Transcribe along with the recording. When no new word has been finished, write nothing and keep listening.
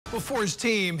Before his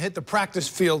team hit the practice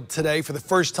field today for the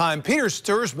first time, Peter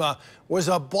Stuursma was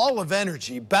a ball of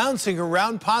energy, bouncing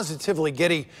around, positively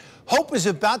giddy. Hope is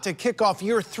about to kick off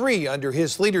year 3 under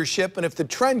his leadership, and if the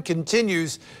trend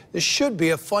continues, this should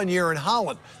be a fun year in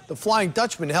Holland. The Flying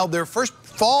Dutchman held their first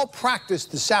fall practice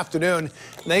this afternoon,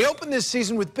 and they opened this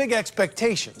season with big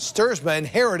expectations. Stuursma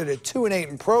inherited a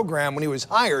 2-8 program when he was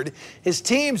hired. His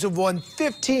teams have won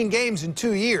 15 games in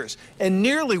 2 years and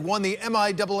nearly won the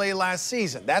MIAA last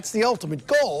season. That's the ultimate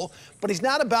goal, but he's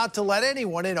not about to let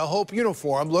anyone in a Hope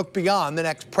uniform look beyond the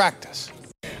next practice.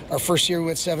 Our first year we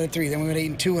went 7-3, then we went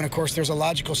 8-2, and of course there's a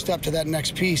logical step to that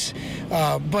next piece.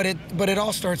 But it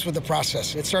all starts with the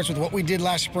process. It starts with what we did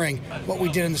last spring, what we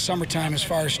did in the summertime as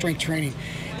far as strength training,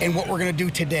 and what we're going to do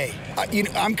today.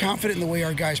 I'm confident in the way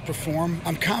our guys perform.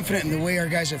 I'm confident in the way our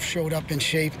guys have showed up in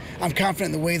shape. I'm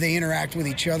confident in the way they interact with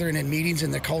each other and in meetings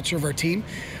and the culture of our team.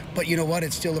 But you know what?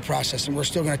 It's still a process, and we're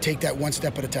still going to take that one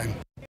step at a time.